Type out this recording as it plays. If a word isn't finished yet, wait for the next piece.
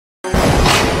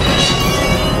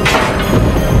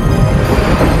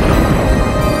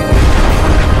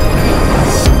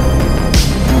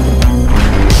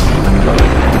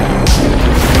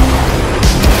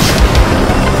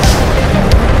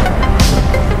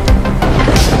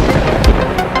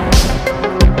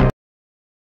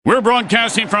We're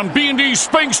broadcasting from B&D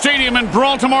Spank Stadium in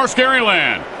Baltimore,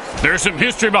 Scaryland. There's some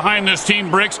history behind this team,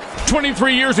 Bricks.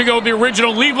 23 years ago, the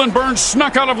original Cleveland Burns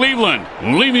snuck out of Cleveland,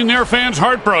 leaving their fans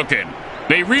heartbroken.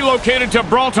 They relocated to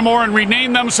Baltimore and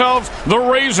renamed themselves the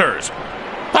Razors.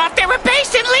 Well, if they were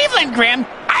based in Cleveland, Grim,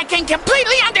 I can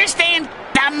completely understand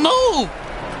the move.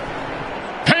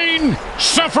 Pain,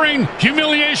 suffering,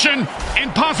 humiliation,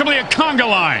 and possibly a conga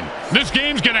line. This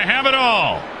game's gonna have it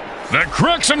all. The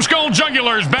Crooks and Skull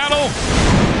Jugulars battle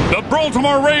the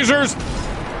Baltimore Razors.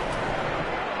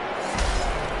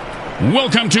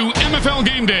 Welcome to MFL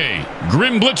Game Day.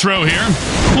 Grim Blitzrow here.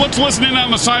 Let's listen in on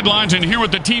the sidelines and hear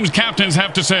what the team's captains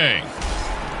have to say.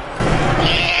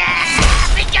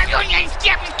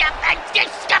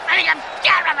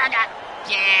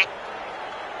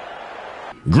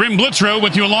 Grim Blitzrow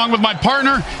with you along with my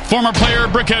partner, former player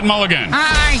Brickhead Mulligan.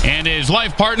 Hi. And his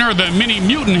life partner, the mini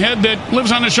mutant head that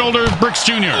lives on his shoulders, Bricks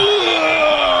Jr.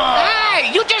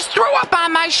 Hey, you just threw up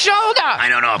on my shoulder. I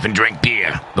don't often drink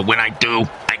beer, but when I do,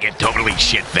 I get totally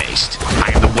shit-faced.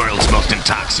 I am the world's most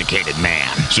intoxicated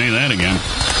man. Say that again.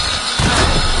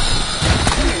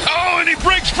 Oh, and he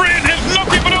breaks free and has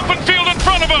nothing but open field in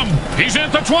front of him. He's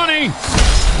at the 20,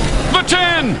 the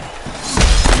 10.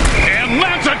 And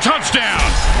that's a touchdown!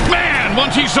 Man,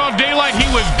 once he saw daylight, he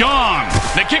was gone.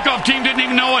 The kickoff team didn't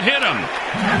even know what hit him.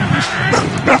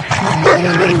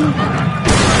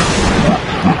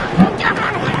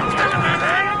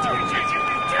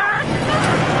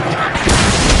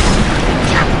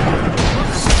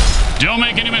 Don't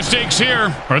make any mistakes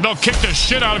here, or they'll kick the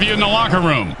shit out of you in the locker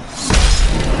room.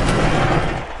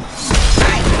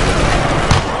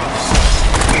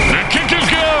 The kick is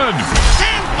good!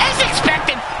 As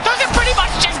expected, those are pretty much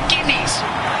just gimmies.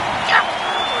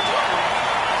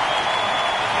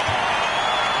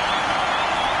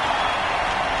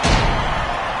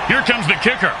 Here comes the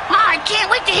kicker. Oh, I can't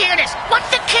wait to hear this. What's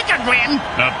the kicker, Grim?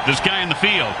 This guy in the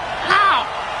field. Oh,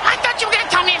 I thought you were going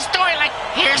to tell me a story like,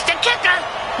 here's the kicker.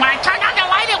 When I turned on the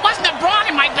light, it wasn't a broad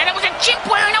in my bed. It was a chimp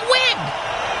wearing a wig.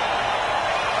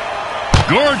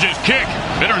 Gorgeous kick.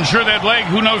 Better ensure that leg.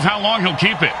 Who knows how long he'll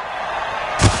keep it.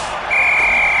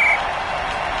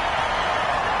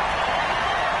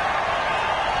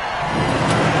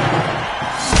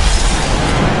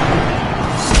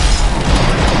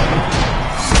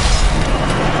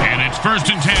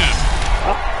 First and 10.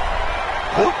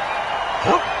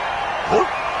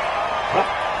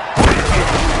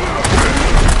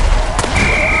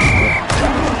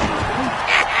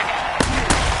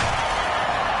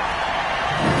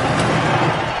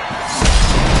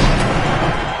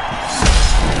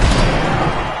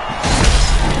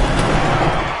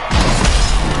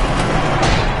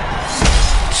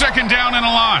 Second down and a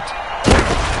lot.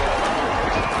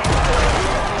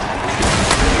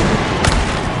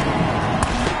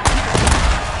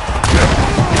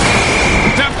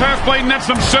 Pass play nets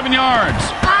them 7 yards.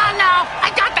 Oh, no.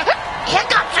 I got the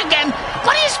hiccups again.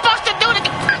 What are you supposed to do to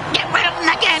get rid of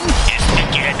them again? Just stick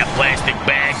your head in a plastic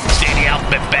bag, say the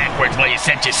alphabet backwards while you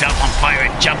set yourself on fire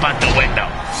and jump out the window.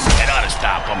 That ought to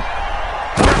stop them.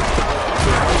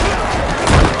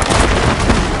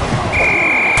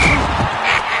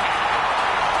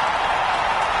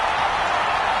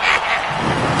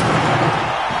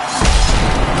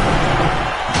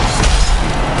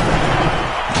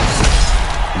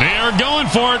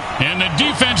 Going for it, and the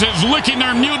defense is licking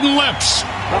their mutant lips.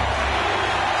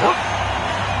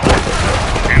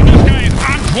 And this guy is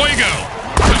on fuego.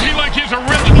 Does he like his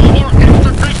original or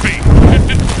extra crispy?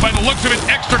 By the looks of it,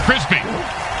 extra crispy.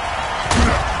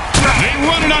 They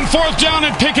run it on fourth down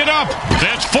and pick it up.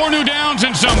 That's 4 new downs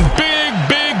and some big,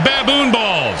 big baboon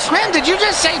balls. Grim, did you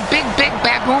just say big, big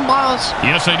baboon balls?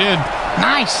 Yes, I did.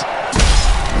 Nice.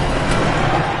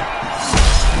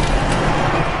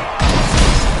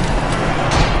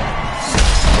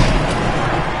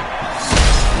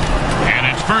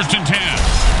 First and 10.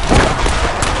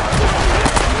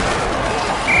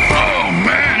 Oh,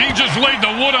 man, he just laid the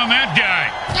wood on that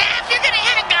guy. Yeah, if you're going to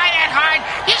hit a guy that hard,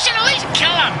 you should at least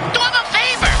kill him. Do him a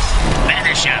favor.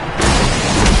 Finish him.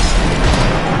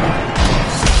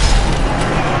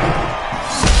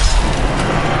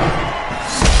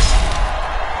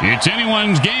 It's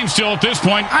anyone's game still at this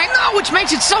point. I know, which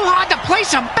makes it so hard to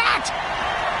place a bet.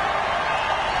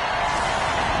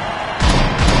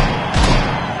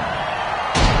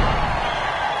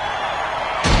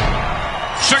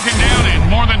 Second down and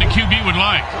more than the QB would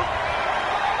like.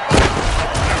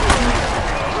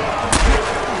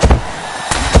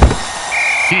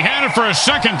 He had it for a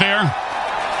second there.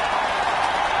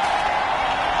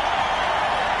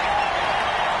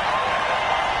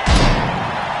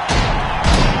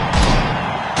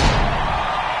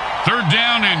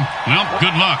 Well,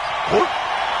 good luck.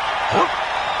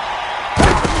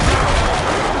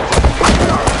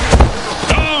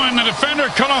 Oh, and the defender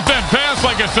cut off that pass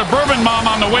like a suburban mom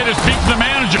on the way to speak to the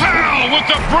manager. Wow, with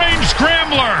the brain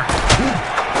scrambler.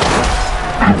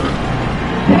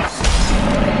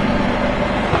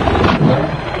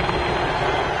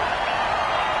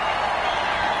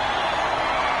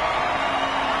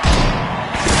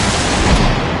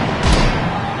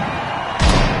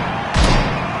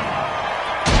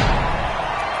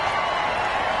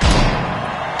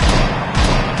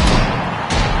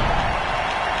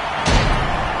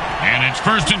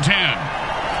 First and 10.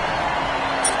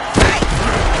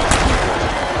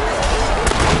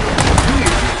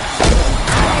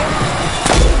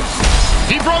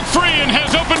 He broke free and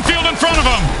has open field in front of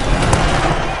him.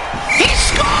 He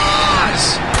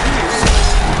scores!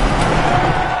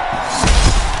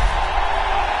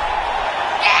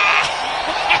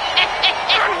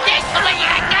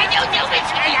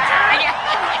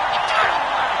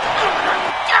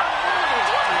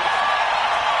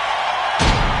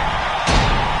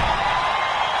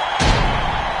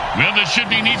 Well, this should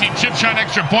be an easy chip shot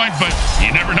extra point, but you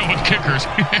never know with kickers.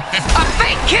 A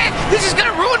fake kick! This is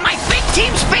gonna ruin my fake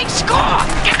team's fake score!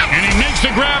 And he makes the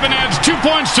grab and adds 2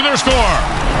 points to their score.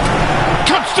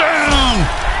 Touchdown!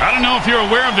 I don't know if you're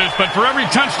aware of this, but for every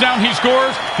touchdown he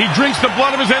scores, he drinks the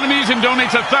blood of his enemies and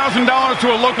donates $1,000 to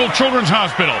a local children's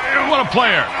hospital. What a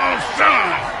player.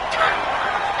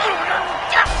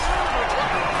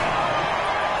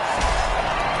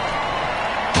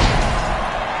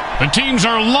 The teams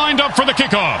are lined up for the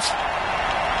kickoff.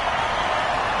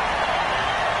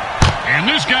 And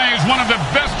this guy is one of the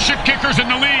best shit kickers in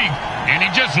the league. And he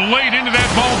just laid into that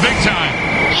ball big time.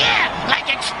 Yeah,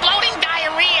 like exploding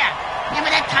diarrhea.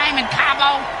 Remember that time in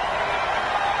Cabo?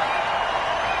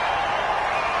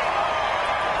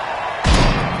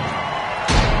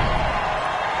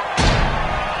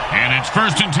 And it's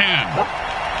first and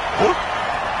 10.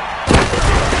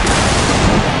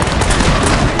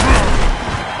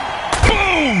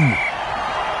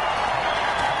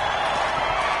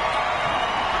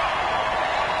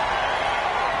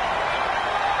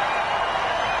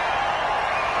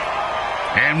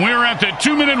 And we're at the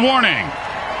 2-minute warning.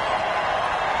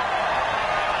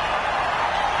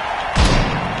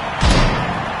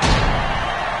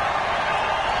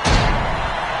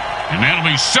 And that'll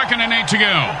be 2nd and 8 to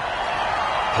go.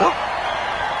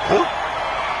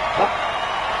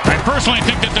 I personally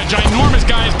think that the ginormous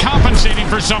guy is compensating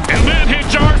for something. And that hit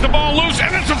jars the ball loose,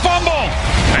 and it's a fumble.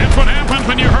 That's what happens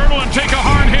when you hurdle and take a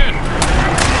hard hit.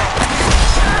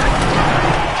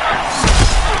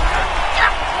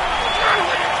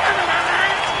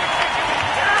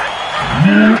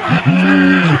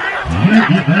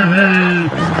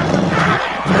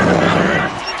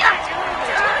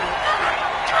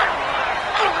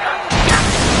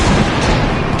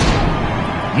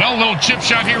 Well, little chip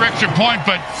shot here, extra point,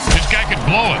 but this guy could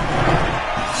blow it.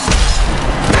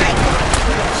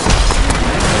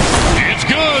 It's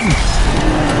good.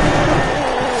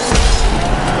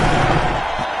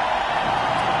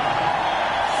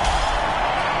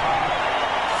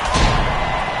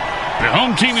 The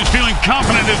home team is feeling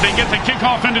confident as they get the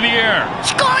kickoff into the air.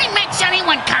 Scoring makes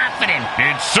anyone confident.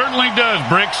 It certainly does,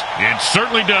 Bricks. It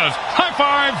certainly does. High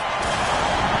five.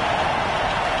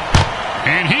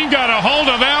 And he got a hold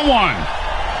of that one.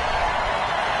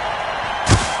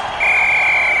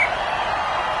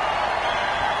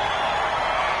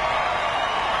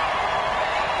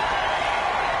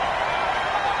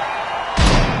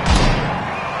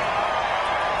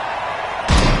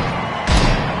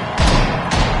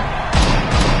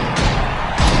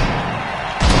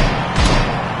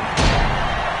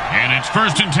 And it's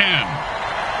first and 10.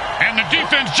 And the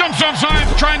defense jumps off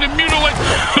sides trying to mutilate.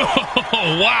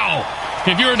 Oh, wow.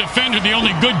 If you're a defender, the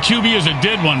only good QB is a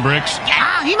dead one, Bricks.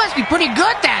 Ah, he must be pretty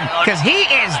good then, because he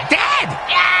is dead.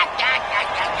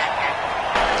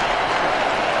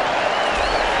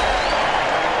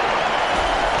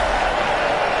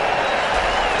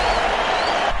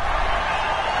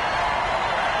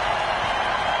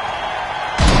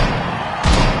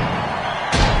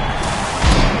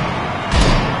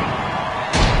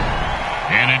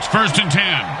 And it's first and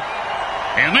 10.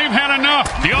 And they've had enough.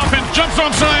 The offense jumps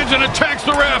on sides and attacks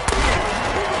the ref.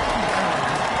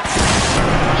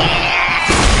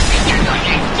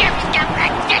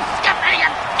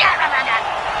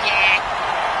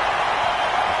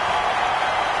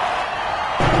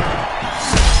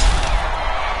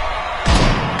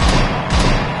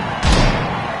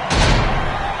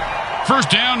 First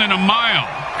down and a mile.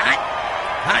 Hot,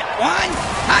 hot one,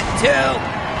 hot two,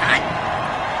 hot,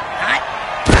 hot, hot.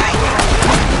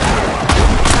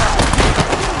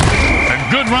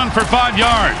 run for 5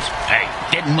 yards. Hey,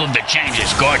 didn't move the change the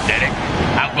score, did it?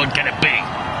 How good can it be?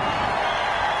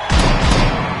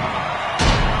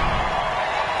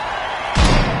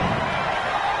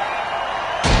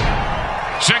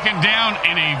 Second down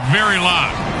and a very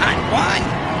lot. Hot one.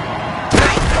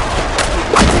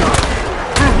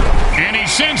 And he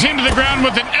sends him to the ground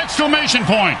with an exclamation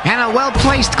point. And a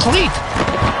well-placed cleat.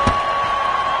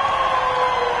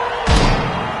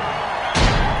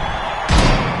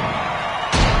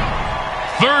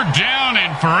 Third down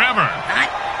and forever.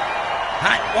 Hot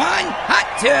one. Hot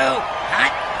two.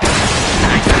 Hot.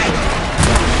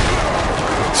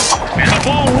 And the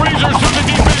ball razors through the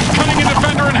defense, cutting a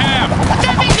defender in half.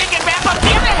 That means they can wrap up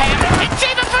the other half and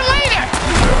save it for later.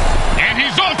 And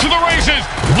he's off to the races.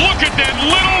 Look at that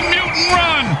little mutant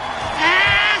run.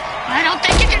 I don't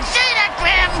think you can say that,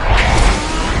 Grim.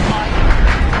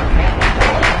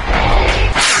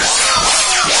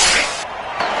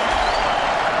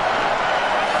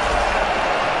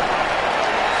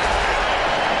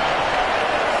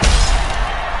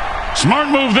 Smart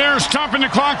move there, stopping the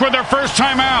clock with their first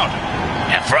timeout.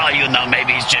 And for all you know,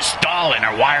 maybe he's just stalling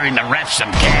or wiring the refs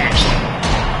some cash.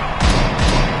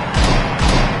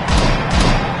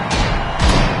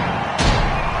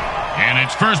 And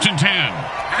it's 1st and 10.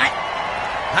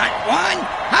 Hot one.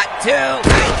 Hot two.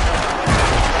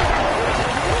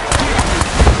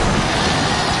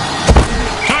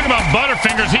 Talk about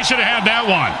Butterfingers, he should have had that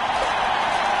one.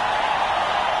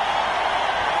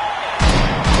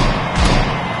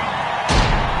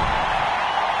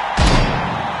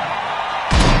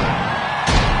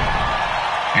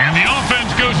 And the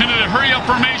offense goes into the hurry-up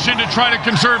formation to try to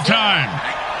conserve time.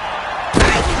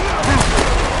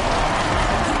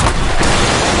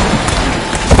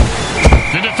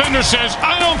 The defender says,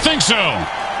 I don't think so.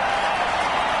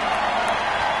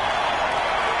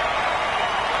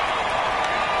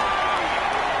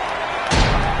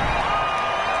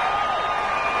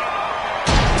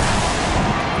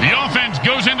 The offense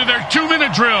goes into their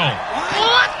 2-minute drill.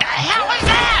 What the hell was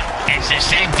that? It's the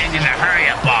same thing as a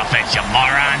hurry-up offense, you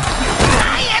moron.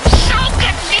 I am so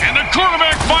confused. And the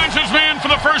quarterback finds his man for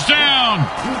the first down.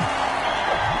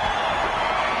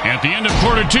 At the end of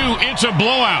quarter 2, it's a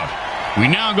blowout. We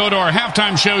now go to our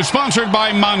halftime show sponsored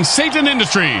by Monsatan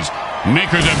Industries,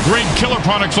 makers of great killer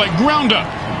products like Roundup.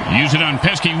 Use it on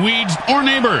pesky weeds or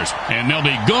neighbors, and they'll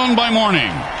be gone by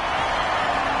morning.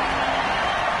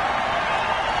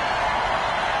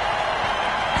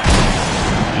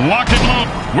 Lock and load.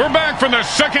 We're back for the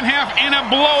second half in a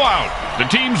blowout. The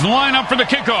teams line up for the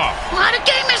kickoff. Well, the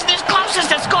game isn't as close as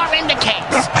the score indicates.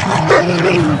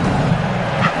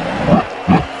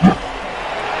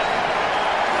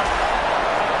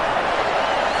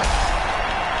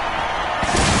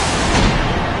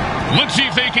 Let's see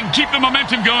if they can keep the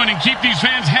momentum going and keep these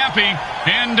fans happy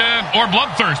and or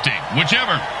bloodthirsty,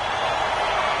 whichever.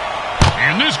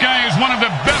 And this guy is one of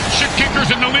the best shit kickers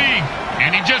in the league.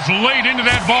 And he just laid into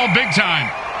that ball big time.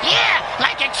 Yeah,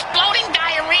 like exploding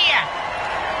diarrhea.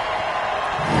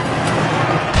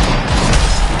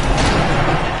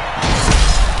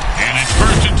 And it's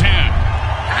 1st and 10.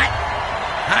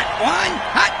 Hot one.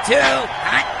 Hot two.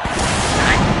 Hot.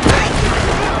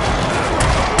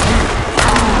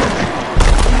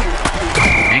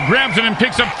 He grabs it and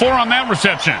picks up 4 on that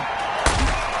reception.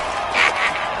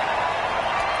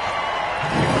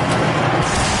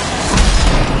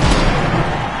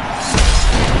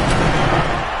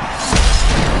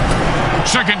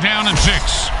 Second down and 6.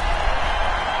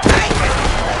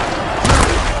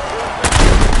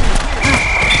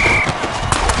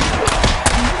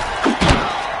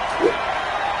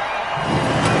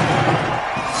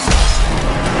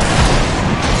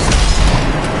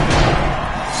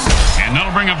 And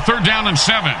that'll bring up 3rd down and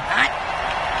 7.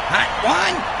 Hot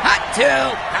one. Hot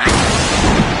two.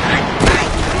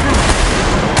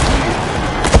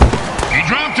 He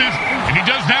dropped it. If he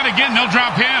does that again, they'll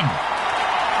drop him.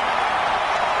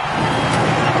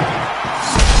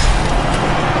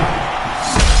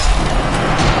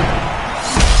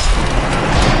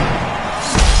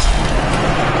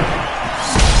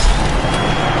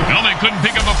 Couldn't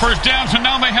pick up a first down, so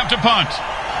now they have to punt.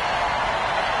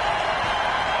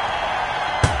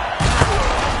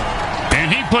 And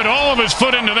he put all of his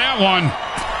foot into that one.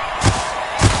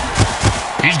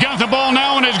 He's got the ball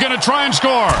now and is going to try and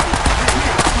score.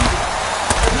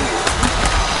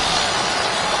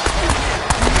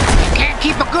 Can't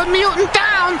keep a good mutant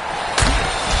down.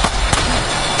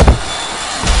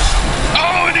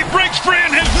 Oh, and he breaks free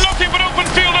and has nothing but open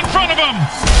field in front of him.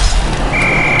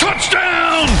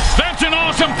 Touchdown! That's an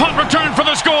awesome punt return for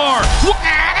the score.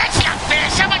 That's not fair.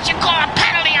 So much you call a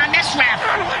penalty on this ref.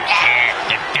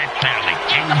 That penalty,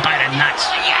 King.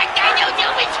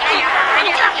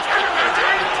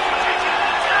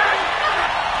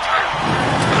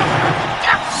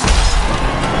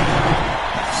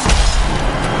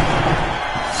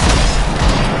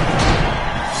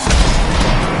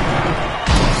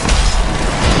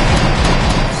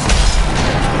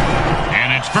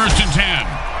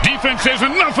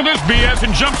 enough of this BS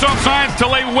and jumps off sides to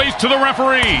lay waste to the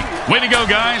referee. Way to go,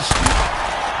 guys.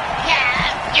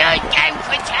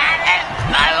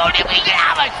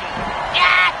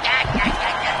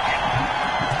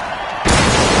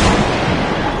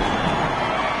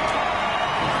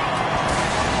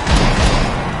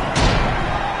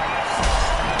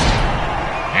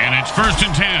 And it's 1st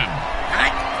and 10.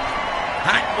 Hot.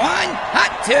 Hot 1,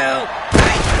 hot 2.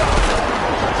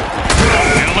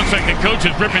 And it looks like the coach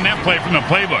is ripping that play from the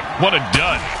playbook. What a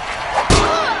dud.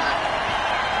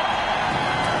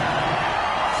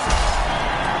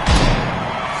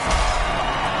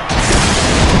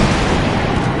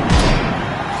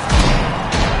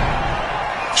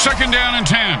 Second down and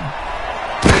 10.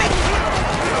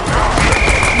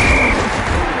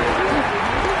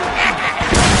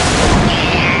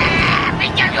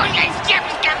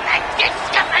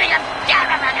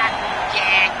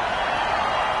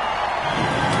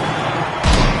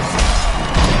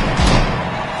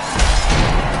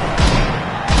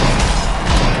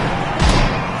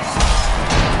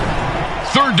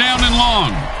 Third down and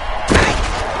long.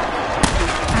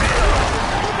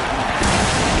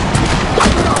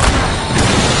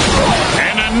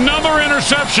 And another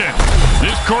interception.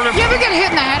 This quarterback... You ever get hit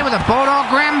in the head with a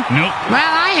bulldog, Grim? Nope. Well,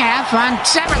 I have on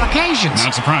several occasions.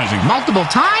 Not surprising. Multiple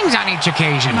times on each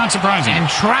occasion. Not surprising. And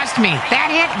trust me, that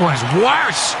hit was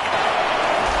worse.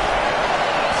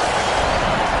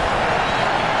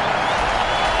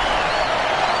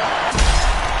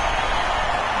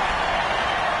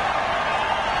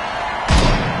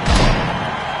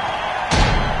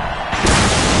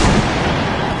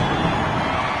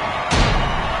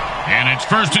 And it's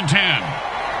 1st and 10.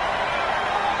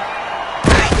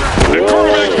 The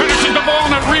quarterback finishes the ball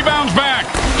and it rebounds back.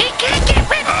 He can't get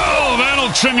rid of it. Oh,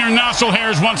 that'll trim your nostril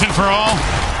hairs once and for all.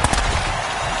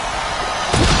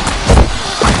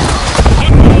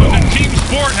 Football is a team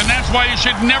sport, and that's why you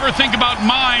should never think about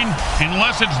mine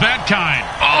unless it's that kind.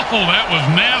 Oh, that was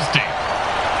nasty.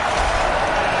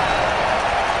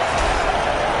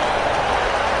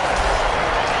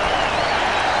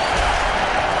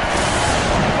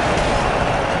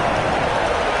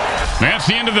 That's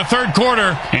the end of the third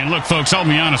quarter. And look, folks, I'll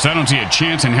be honest, I don't see a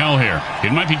chance in hell here.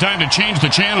 It might be time to change the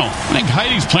channel. I think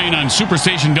Heidi's playing on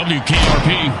Superstation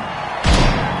WKRP.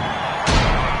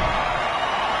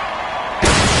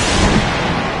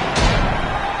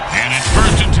 And it's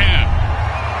 1st and 10.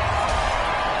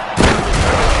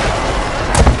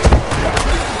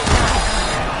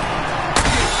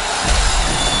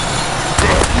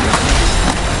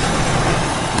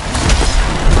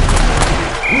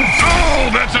 Oh,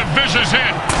 that's a vicious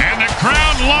hit, and the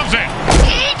crowd loves it.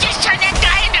 He just turned that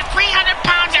guy into 300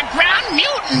 pounds of ground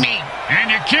mutiny. And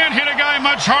you can't hit a guy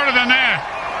much harder than that.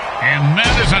 And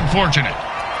that is unfortunate.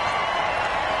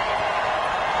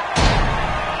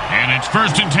 And it's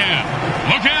 1st and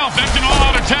 10. Look out, that's an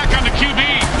all-out attack on the QB.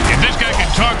 If this guy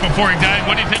could talk before he died,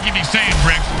 what do you think he'd be saying,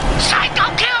 Bricks? Psycho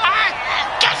killer.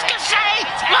 Just to say,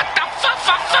 what the fuck?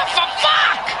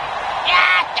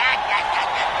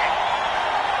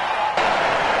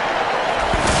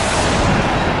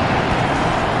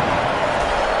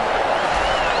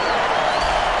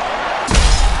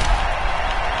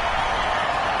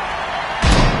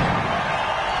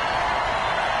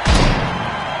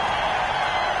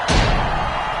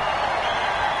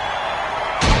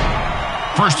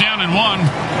 First down and 1.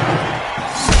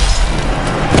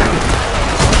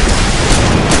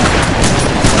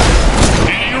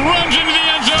 And he runs into the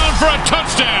end zone for a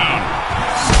touchdown.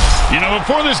 You know,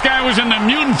 before this guy was in the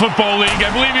Mutant Football League, I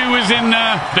believe he was in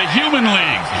the Human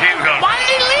League. Why did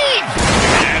he leave?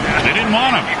 And they didn't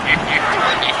want him.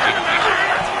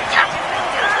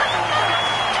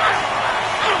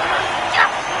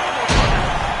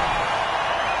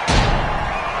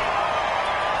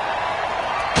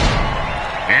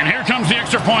 And here comes the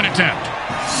extra point attempt.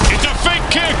 It's a fake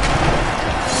kick.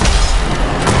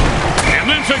 And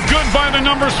that's a good by the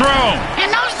numbers throw. And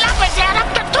those numbers add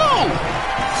up to 2.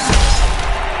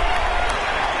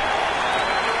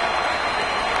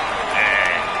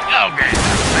 Okay.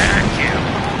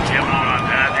 Chill on.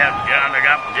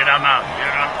 Get on out.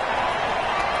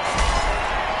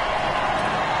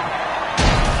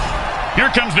 Here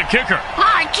comes the kicker. Oh,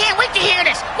 I can't wait to hear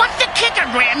this. What's the kicker,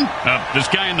 Grim? This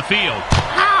guy in the field.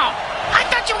 Oh, I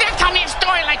thought you were going to tell me a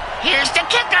story like, here's the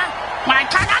kicker. When I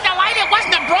turned on the light, it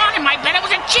wasn't a broad in my bed. It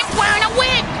was a chick wearing a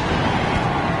wig.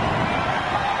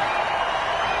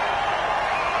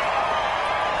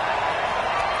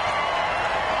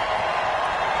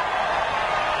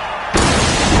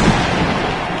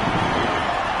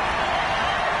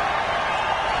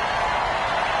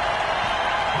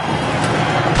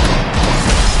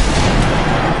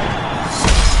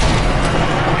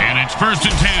 1st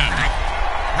and 10.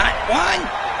 Hot one,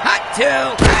 hot two.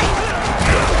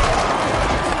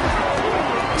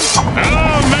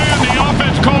 Oh, man, the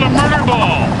offense called a murder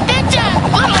ball. It's a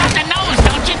little on the nose,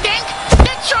 don't you think?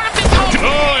 That's sort of his whole...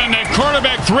 Oh, and the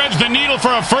quarterback threads the needle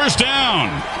for a 1st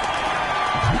down.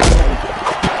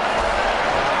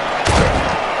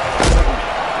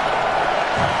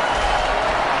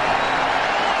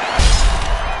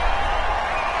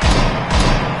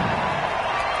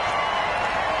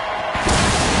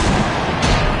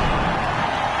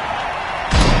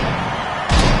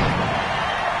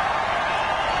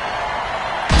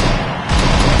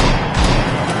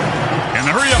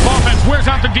 Wears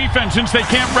out the defense since they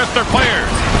can't rest their players.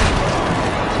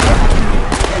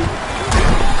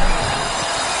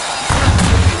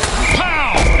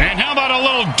 Pow! And how about a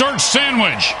little dirt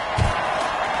sandwich?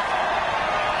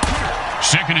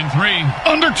 2nd and 3.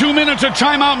 Under 2 minutes, a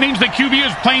timeout means the QB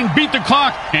is playing beat the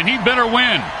clock, and he better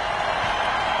win.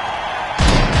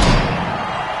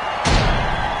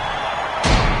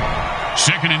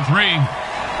 Second and 3.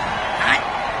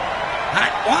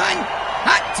 Hot one,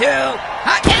 hot two.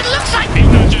 It looks like... He's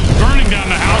not just burning down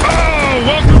the house. Oh,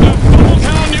 welcome to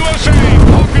Bubbletown, USA.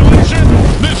 Population,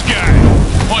 this guy.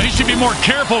 Well, he should be more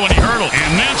careful when he hurdles.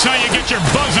 And that's how you get your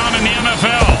buzz on in the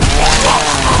MFL.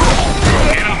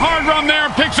 And a hard run there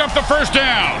picks up the 1st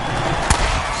down.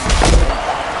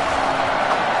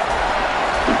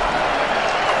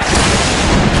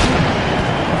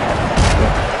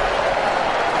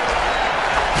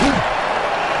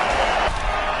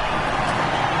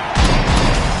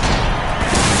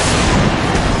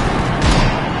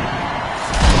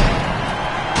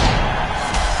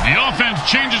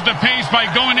 Changes the pace by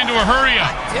going into a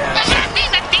hurry-up. Does that mean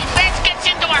the defense gets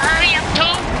into a hurry-up,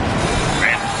 too?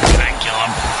 Can I kill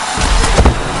him?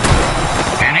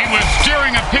 And he was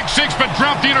steering a pick-6, but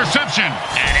dropped the interception.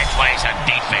 And that's why he's on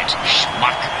defense,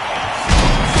 schmuck.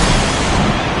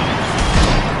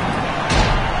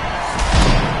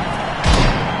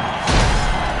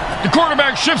 The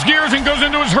quarterback shifts gears and goes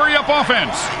into his hurry-up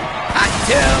offense. Hot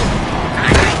two.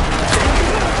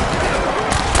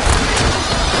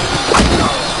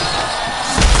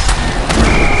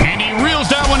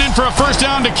 Reels that one in for a 1st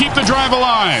down to keep the drive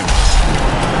alive.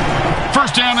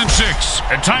 1st down and 6.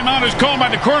 A timeout is called by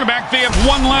the quarterback. They have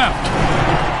 1 left.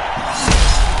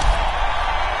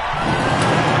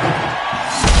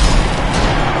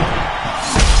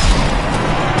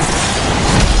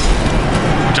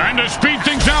 Time to speed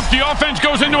things up. The offense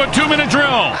goes into a 2-minute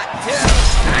drill.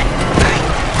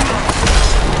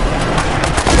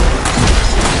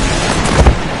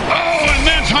 Oh, and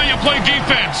that's how you play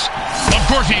defense. Of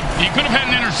course, he could have had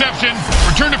an interception,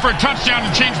 returned it for a touchdown,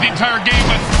 and changed the entire game,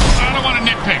 but I don't want to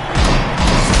nitpick.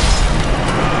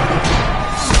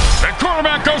 The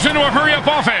quarterback goes into a hurry-up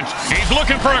offense. He's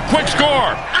looking for a quick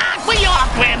score. Aren't we all,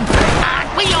 Grim?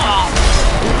 Aren't we all?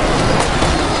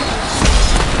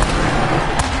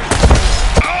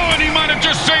 Oh, and he might have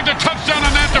just saved a touchdown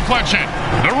on that deflection.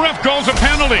 The ref calls a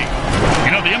penalty.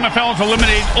 You know, the MFL has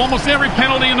eliminated almost every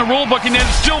penalty in the rule book, and yet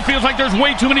it still feels like there's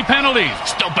way too many penalties.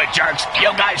 Stupid jerks.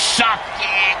 You guys suck.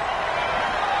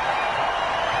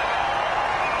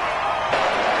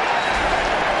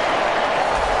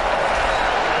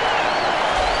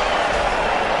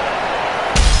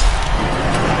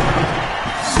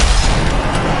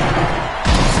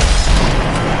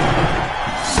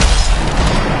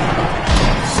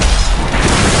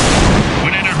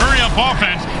 When in a hurry-up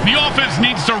offense, the offense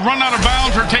needs to run out of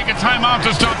bounds or take a timeout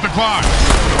to stop the clock.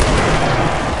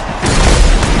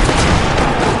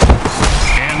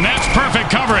 And that's perfect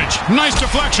coverage. Nice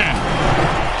deflection.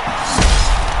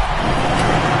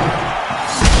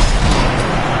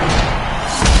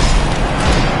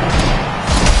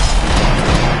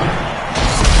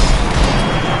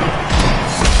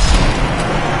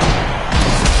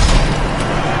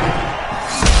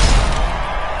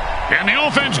 And the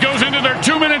offense goes into their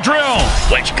 2-minute drill.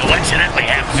 Which coincidentally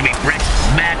happens to be Brick's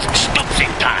match stupsing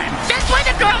time. That's why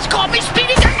the girls call me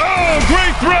Speedy. Oh,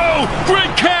 great throw! Great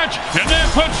catch! And that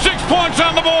puts 6 points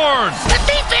on the board. The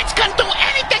defense couldn't do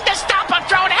anything to stop a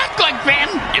throw that good, Grim.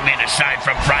 You mean aside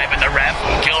from bribing the ref,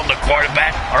 killing the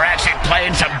quarterback, or actually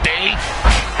playing some D?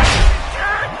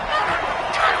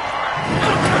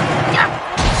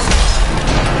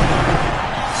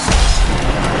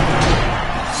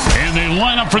 And they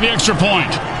line up for the extra point.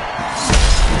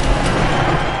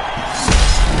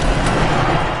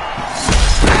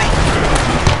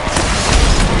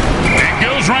 It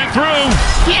goes right through.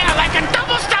 Yeah, like a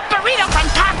double-stuffed burrito from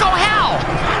Taco Hell.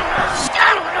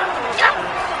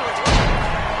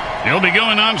 They'll be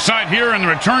going onside here, and the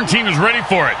return team is ready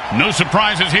for it. No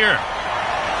surprises here.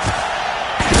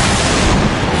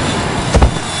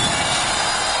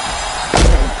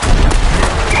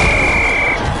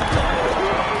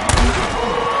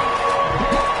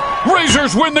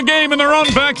 Blazers win the game in their own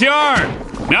backyard.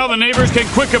 Now the neighbors can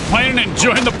quit complaining and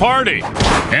join the party.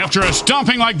 After a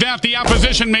stomping like that, the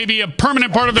opposition may be a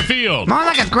permanent part of the field. More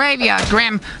like a graveyard,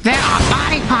 Grim. There are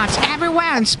body parts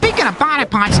everywhere. And speaking of body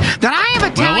parts, did I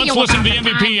ever tell you Well, let's listen about to the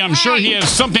MVP. I'm sure he has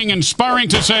something inspiring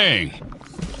to say.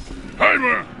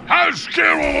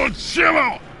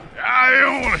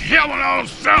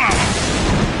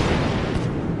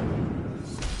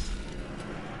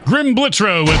 Grim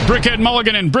Blitzrow with Brickhead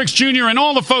Mulligan and Bricks Jr. and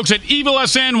all the folks at Evil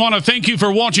SN want to thank you for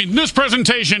watching this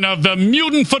presentation of the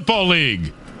Mutant Football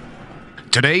League.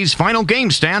 Today's final game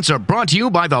stats are brought to you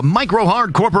by the Micro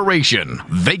Hard Corporation.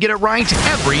 They get it right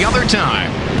every other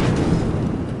time.